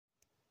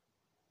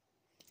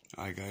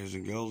Hi guys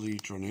and girls,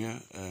 E-Tron here.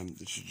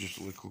 This is just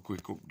a little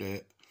quick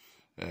update.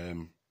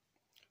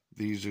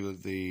 These are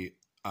the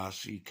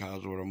RC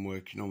cars where I'm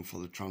working on for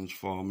the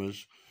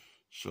Transformers.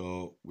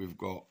 So we've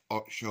got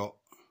Hotshot,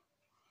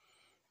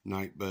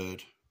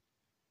 Nightbird,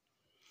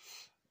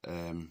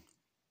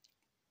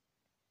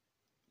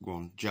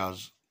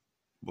 Jazz,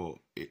 but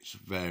it's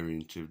a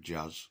variant of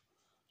Jazz.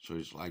 So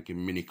it's like a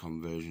mini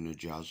conversion of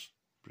Jazz,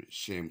 but it's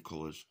same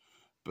colours.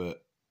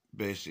 But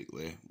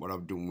basically what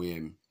I've done with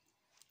him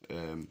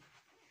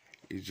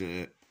is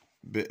a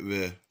bit of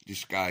a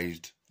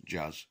disguised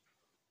Jazz.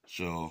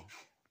 So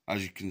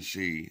as you can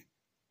see,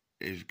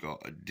 he's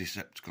got a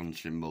Decepticon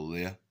symbol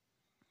there.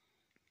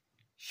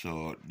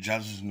 So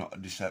Jazz is not a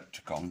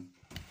Decepticon,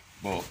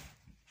 but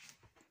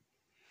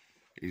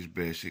he's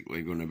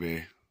basically going to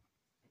be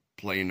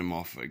playing them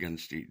off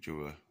against each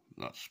other.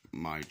 That's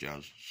my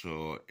Jazz.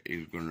 So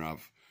he's going to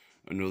have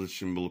another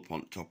symbol up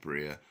on top of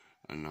here,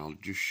 and I'll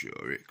just show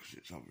it because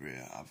it's over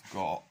here. I've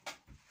got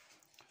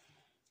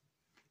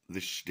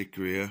this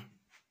sticker here.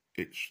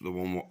 It's the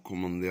one what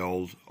come on the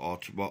old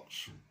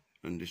Autobots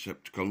and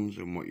Decepticons,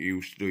 and what you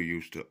used to do, you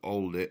used to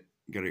hold it,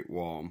 get it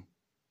warm,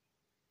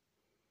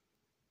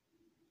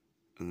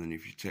 and then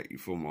if you take your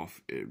thumb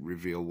off, it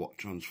reveal what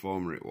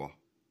Transformer it was.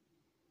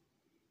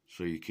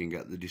 So you can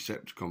get the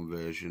Decepticon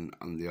version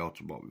and the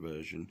Autobot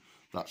version.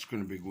 That's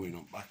going to be going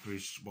on back of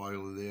his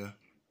spoiler there.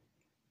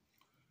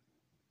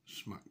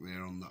 Smack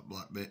there on that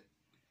black bit.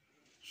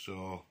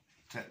 So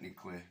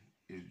technically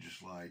it's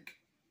just like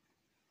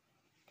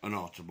an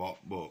Autobot,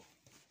 but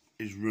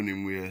he's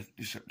running with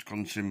a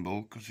Decepticon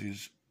symbol because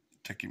he's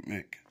taking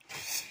mick.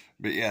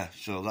 But yeah,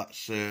 so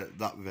that's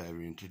that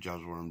variant of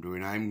Jazz what I'm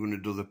doing. I'm going to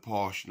do the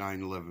Porsche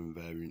 911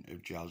 variant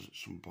of Jazz at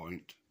some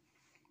point.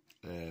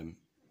 And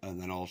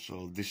then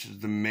also, this is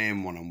the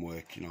main one I'm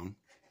working on.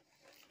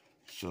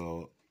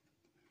 So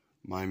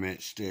my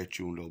mate Stay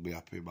Tuned will be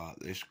happy about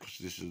this, because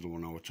this is the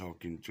one I was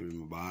talking to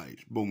him about.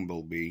 It's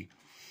Bumblebee.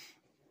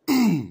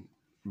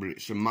 But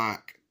it's a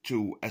Mark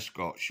II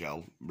escort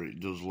shell, but it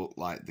does look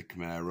like the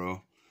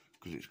Camaro,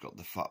 because it's got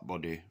the fat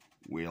body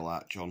wheel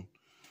arch on.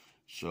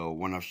 So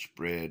when I've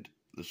sprayed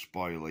the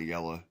spoiler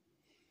yellow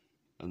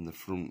and the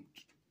front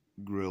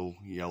grille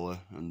yellow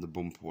and the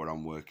bumper what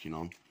I'm working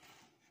on,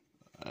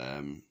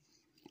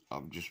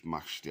 I've just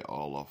masked it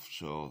all off.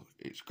 So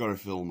it's got a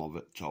film of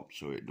it top,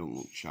 so it don't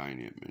look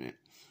shiny at the minute.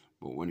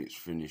 But when it's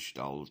finished,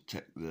 I'll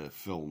take the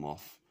film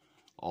off,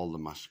 all the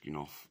masking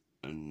off,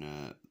 and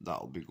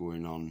that'll be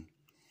going on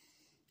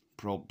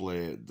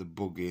probably the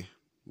buggy,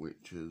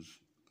 which is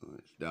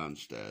it's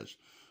downstairs.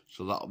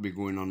 So that'll be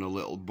going on a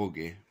little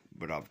buggy,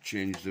 but I've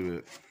changed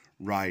the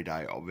ride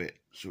height of it,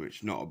 so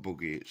it's not a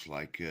buggy, it's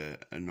like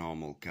a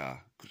normal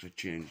car, because I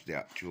changed the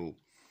actual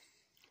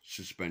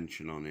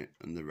suspension on it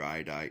and the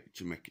ride height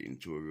to make it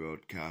into a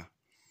road car.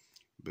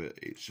 But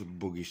it's a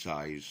buggy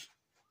size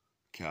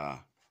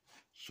car.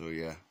 So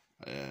yeah,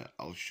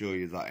 I'll show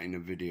you that in a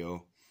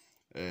video.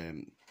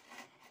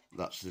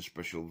 That's the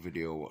special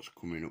video what's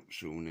coming up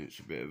soon. It's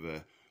a bit of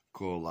a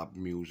collab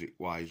music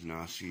wise and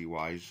RC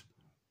wise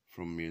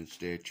from me and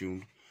Stay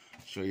Tuned.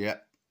 So yeah,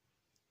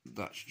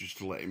 that's just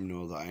to let him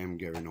know that I am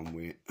getting on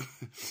with it.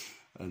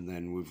 And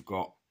then we've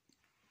got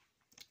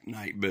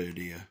Nightbird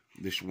here.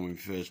 This one,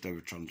 first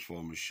ever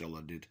Transformers shell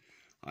I did.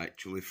 I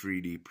actually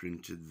 3D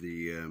printed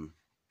the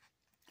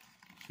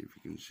see if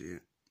you can see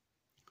it,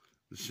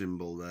 the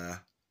symbol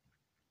there,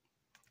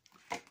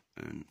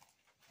 and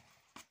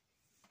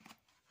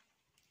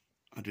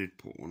I did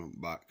put one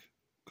up back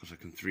because I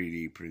can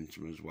 3D print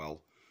them as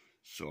well.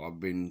 So I've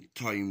been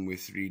toying with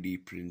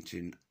 3D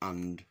printing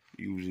and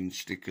using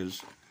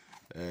stickers.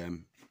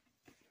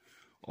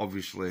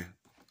 Obviously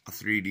I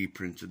 3D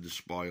printed the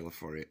spoiler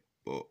for it,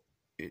 but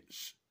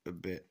it's a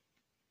bit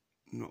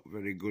not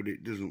very good.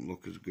 It doesn't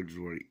look as good as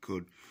what it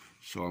could,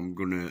 so I'm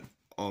gonna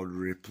order a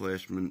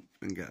replacement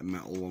and get a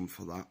metal one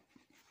for that.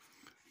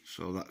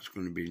 So that's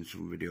going to be in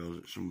some videos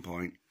at some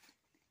point.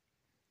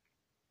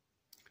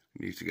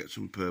 I need to get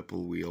some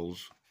purple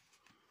wheels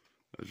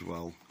as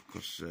well,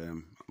 because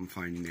I'm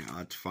finding it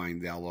hard to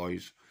find the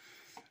alloys.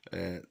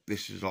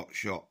 This is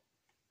Hotshot,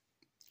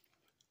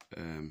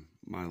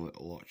 my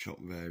little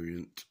Hotshot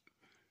variant.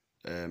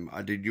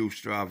 I did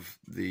used to have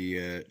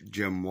the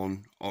Gen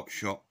 1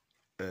 Hotshot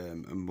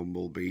and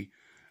Bumblebee,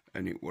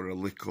 and it were a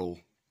little,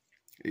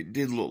 it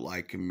did look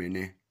like a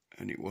mini,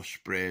 and it was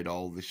sprayed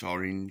all this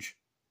orange,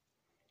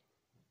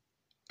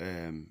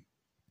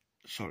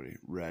 sorry,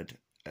 red,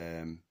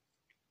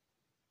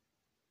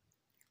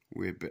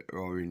 with a bit of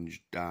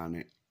orange down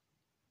it.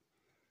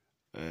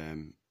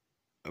 And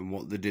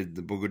what they did,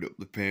 they buggered up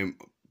the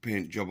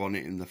paint job on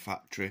it in the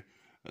factory,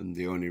 and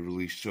they only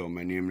released so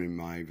many of them in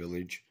my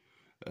village.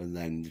 And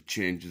then they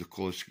changed the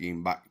colour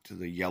scheme back to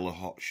the yellow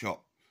Hotshot.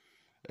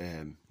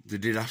 They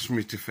did ask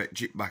me to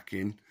fetch it back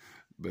in,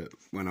 but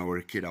when I were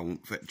a kid I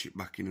wouldn't fetch it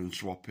back in and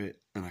swap it,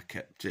 and I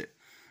kept it,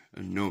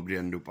 and nobody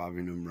ended up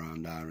having them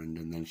round our end,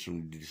 and then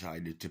somebody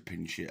decided to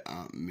pinch it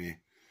out of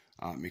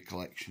my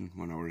collection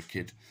when I were a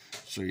kid.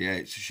 So yeah,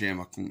 it's a shame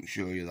I couldn't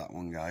show you that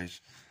one,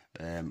 guys.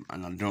 And I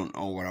don't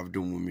know what I've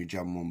done with my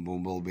Jam 1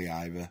 Bumblebee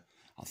either.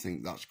 I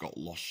think that's got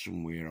lost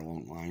somewhere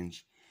along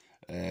lines.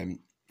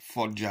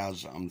 For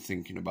jazz, I'm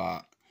thinking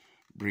about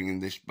bringing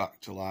this back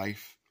to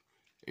life.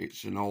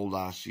 It's an old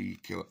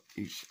RC car.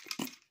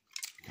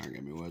 Can't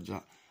get my words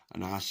out.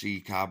 An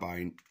RC car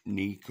by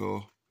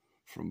Nico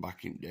from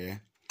back in the day.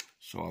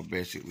 So I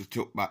basically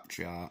took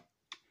battery out.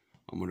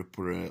 I'm going to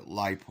put a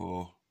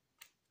LiPo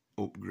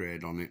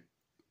upgrade on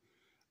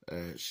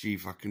it. See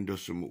if I can do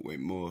something with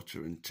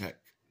motor and take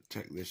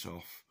this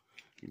off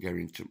and get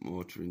into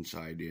motor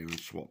inside here and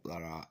swap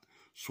that out.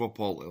 Swap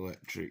all the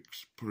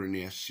electrics, put an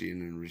ESC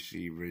in and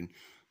receiver in,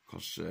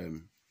 because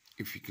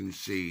if you can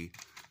see,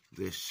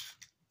 this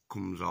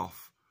comes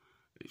off.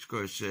 It's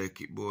got a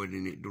circuit board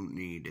in it, don't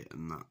need it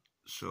and that.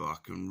 So I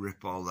can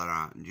rip all that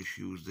out and just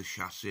use the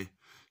chassis,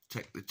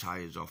 take the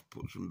tyres off,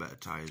 put some better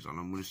tyres on.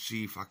 I'm going to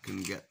see if I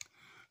can get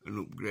an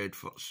upgrade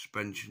for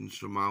suspension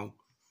somehow.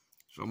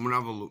 So I'm going to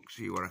have a look,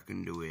 see what I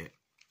can do here,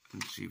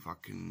 and see if I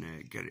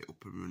can get it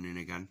up and running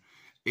again.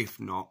 If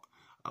not,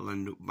 I'll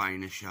end up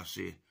buying a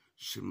chassis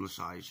similar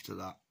size to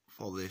that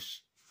for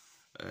this.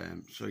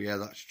 So yeah,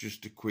 that's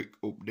just a quick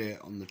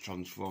update on the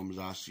Transformers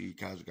RC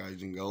cars,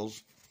 guys and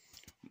girls.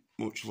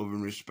 Much love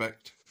and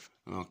respect,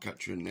 and I'll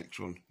catch you in the next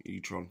one.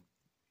 E-Tron.